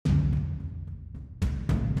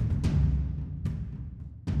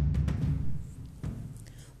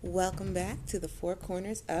Welcome back to the four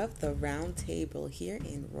corners of the round table here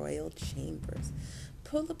in Royal Chambers.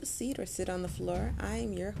 Pull up a seat or sit on the floor. I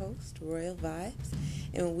am your host, Royal Vibes,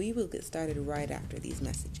 and we will get started right after these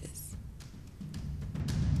messages.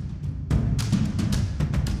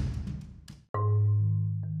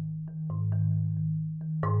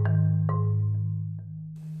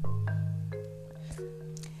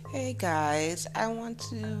 Hey guys, I want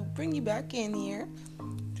to bring you back in here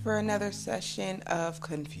for another session of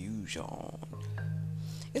confusion.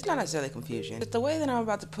 It's not necessarily confusion. It's the way that I'm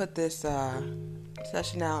about to put this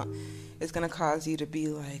session out is going to cause you to be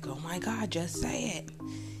like, oh my God, just say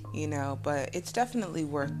it. But it's definitely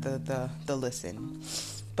worth the listen.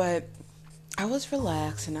 But I was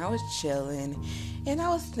relaxed and I was chilling and I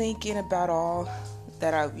was thinking about all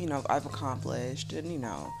that I've accomplished and,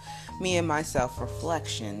 me and myself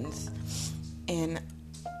reflections. And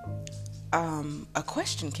a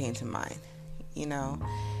question came to mind,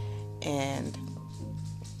 and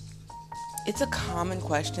it's a common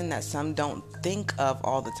question that some don't think of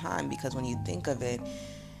all the time, because when you think of it,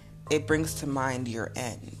 it brings to mind your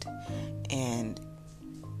end. And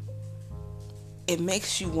it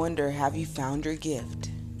makes you wonder, have you found your gift,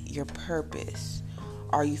 your purpose?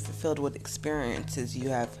 Are you fulfilled with experiences you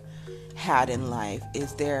have had in life?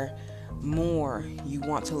 Is there more you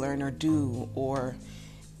want to learn or do? Or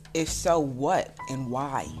if so, what and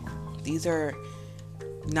why? These are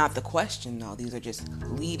not the question, though. These are just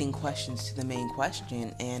leading questions to the main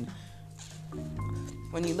question. And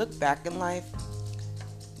when you look back in life,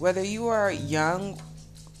 whether you are young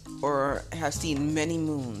or have seen many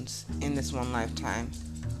moons in this one lifetime,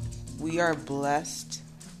 we are blessed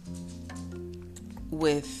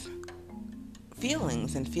with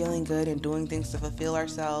feelings and feeling good and doing things to fulfill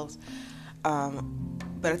ourselves.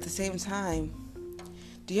 But at the same time,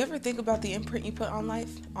 do you ever think about the imprint you put on life,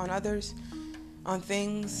 on others, on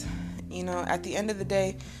things? At the end of the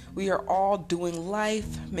day, we are all doing life,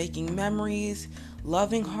 making memories,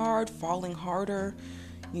 loving hard, falling harder.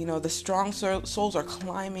 The strong souls are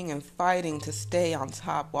climbing and fighting to stay on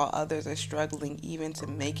top, while others are struggling even to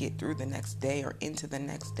make it through the next day or into the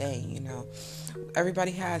next day.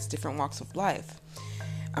 Everybody has different walks of life.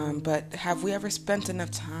 But have we ever spent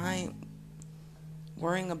enough time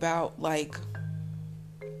worrying about,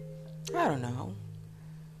 I don't know,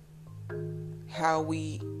 how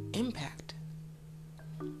we impact?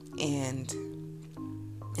 And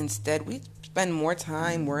instead, we spend more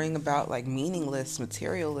time worrying about meaningless,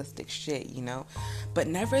 materialistic shit, but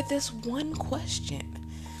never this one question.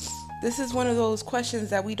 This is one of those questions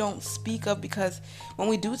that we don't speak of, because when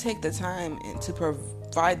we do take the time to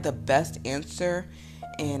provide the best answer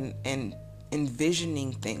and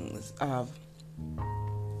envisioning things of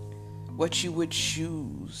what you would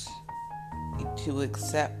choose to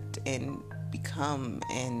accept and become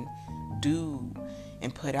and do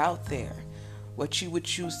and put out there, what you would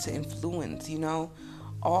choose to influence,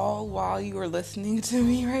 all while you are listening to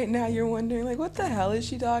me right now, you're wondering, what the hell is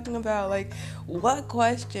she talking about? What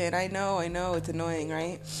question? I know, it's annoying,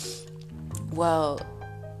 right? Well,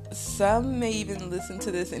 some may even listen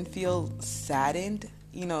to this and feel saddened,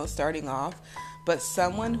 starting off, but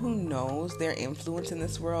someone who knows their influence in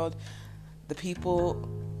this world, the people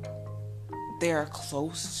they are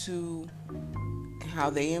close to,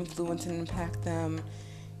 how they influence and impact them,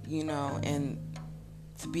 and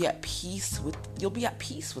to be at peace with, you'll be at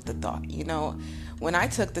peace with the thought, when I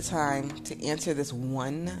took the time to answer this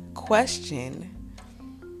one question,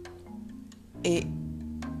 the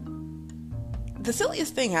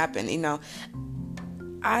silliest thing happened,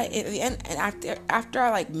 I, at the end, and after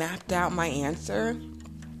I mapped out my answer,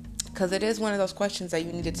 because it is one of those questions that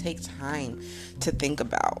you need to take time to think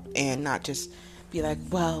about and not just be like,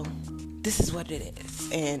 well, this is what it is.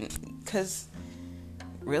 And because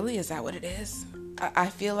really, is that what it is? I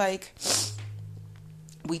feel like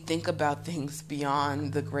we think about things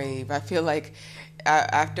beyond the grave. I feel like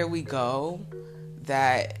after we go,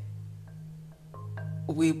 that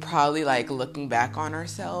we probably looking back on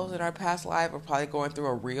ourselves in our past life, we're probably going through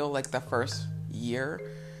a real the first year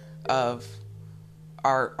of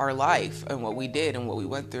our life and what we did and what we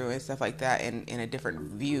went through and stuff like that in a different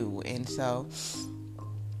view. And so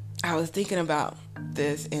I was thinking about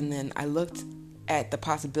this, and then I looked at the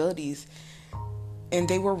possibilities, and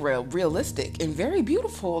they were realistic and very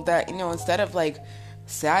beautiful, that instead of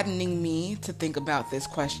saddening me to think about this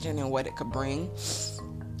question and what it could bring,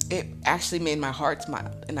 it actually made my heart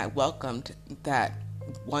smile, and I welcomed that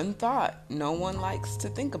one thought no one likes to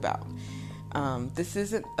think about. This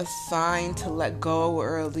isn't a sign to let go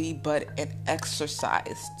early, but an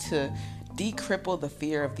exercise to decripple the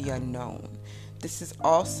fear of the unknown. This is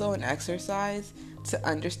also an exercise to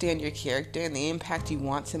understand your character and the impact you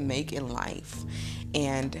want to make in life.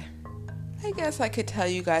 And I guess I could tell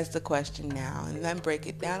you guys the question now and then break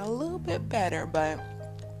it down a little bit better. But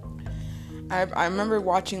I remember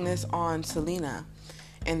watching this on Selena,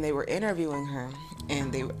 and they were interviewing her,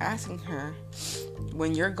 and they were asking her,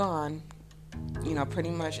 when you're gone, pretty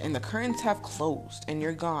much, and the curtains have closed and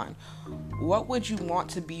you're gone, what would you want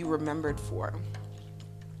to be remembered for?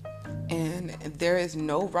 And there is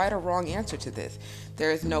no right or wrong answer to this.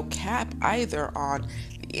 There is no cap either on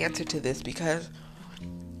the answer to this, because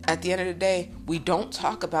at the end of the day, we don't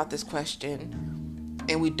talk about this question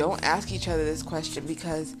and we don't ask each other this question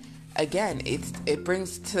because, again, it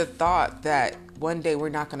brings to thought that one day we're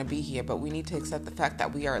not going to be here, but we need to accept the fact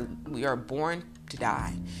that we are born to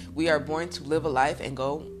die. We are born to live a life and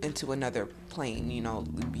go into another plane,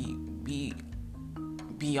 be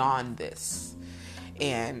beyond this.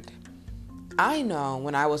 And I know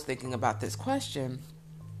when I was thinking about this question,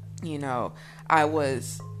 I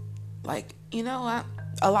was like,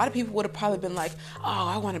 a lot of people would have probably been like, oh,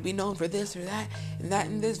 I want to be known for this or that and that,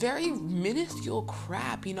 and this very minuscule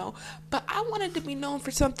crap, but I wanted to be known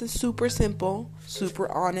for something super simple,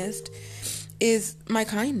 super honest, is my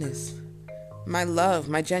kindness, my love,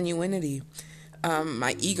 my genuinity,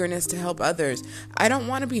 my eagerness to help others. I don't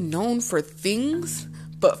want to be known for things,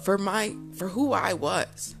 but for who I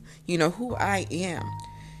was, who I am.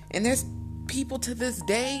 And there's people to this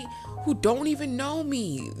day who don't even know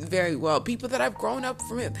me very well. People that I've grown up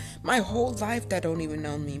from my whole life that don't even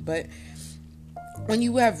know me. But when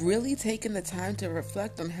you have really taken the time to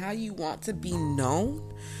reflect on how you want to be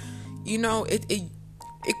known,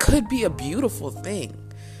 it could be a beautiful thing.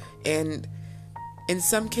 And in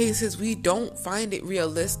some cases, we don't find it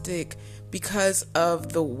realistic because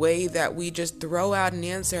of the way that we just throw out an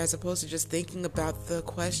answer as opposed to just thinking about the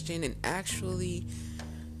question and actually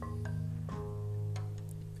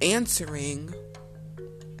answering,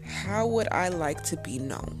 how would I like to be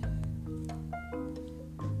known?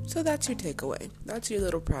 So that's your takeaway. That's your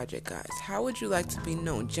little project, guys. How would you like to be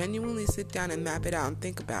known? Genuinely sit down and map it out and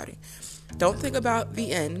think about it. Don't think about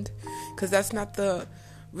the end, because that's not the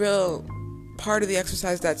real part of the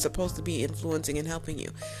exercise that's supposed to be influencing and helping you.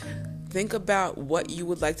 Think about what you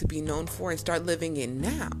would like to be known for and start living it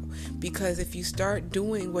now. Because if you start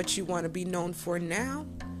doing what you want to be known for now,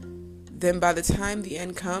 then by the time the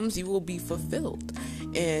end comes, you will be fulfilled.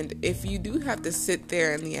 And if you do have to sit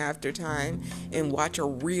there in the after time and watch a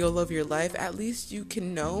reel of your life, at least you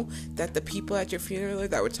can know that the people at your funeral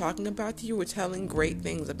that were talking about you were telling great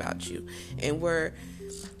things about you and were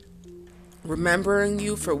remembering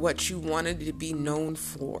you for what you wanted to be known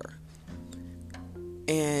for.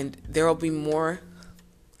 And there will be more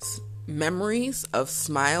memories of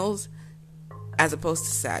smiles as opposed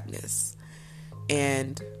to sadness.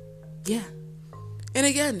 And yeah. And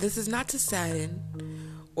again, this is not to sadden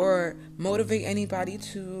or motivate anybody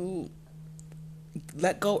to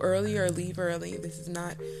let go early or leave early. This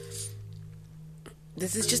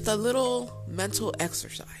is just a little mental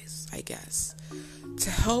exercise, I guess, to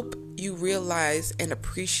help you realize and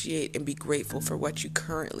appreciate and be grateful for what you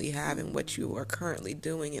currently have and what you are currently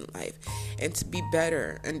doing in life, and to be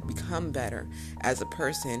better and become better as a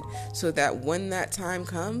person, so that when that time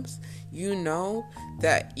comes, you know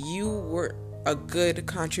that you were a good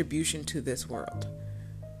contribution to this world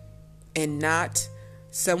and not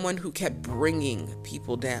someone who kept bringing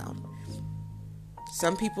people down.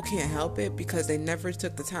 Some people can't help it because they never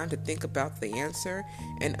took the time to think about the answer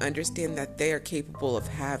and understand that they are capable of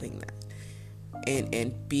having that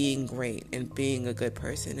and being great and being a good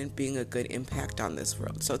person and being a good impact on this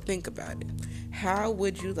world. So think about it. How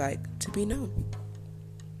would you like to be known?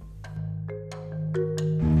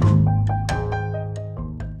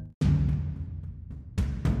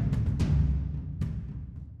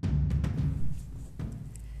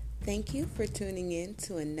 Thank you for tuning in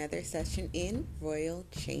to another session in Royal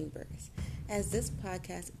Chambers. As this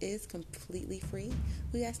podcast is completely free,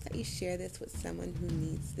 we ask that you share this with someone who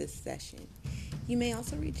needs this session. You may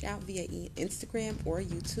also reach out via Instagram or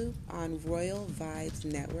YouTube on Royal Vibes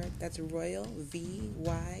Network. That's Royal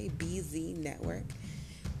VYBZ Network,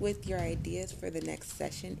 with your ideas for the next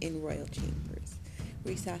session in Royal Chambers.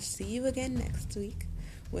 We shall see you again next week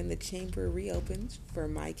when the chamber reopens for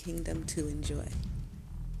my kingdom to enjoy.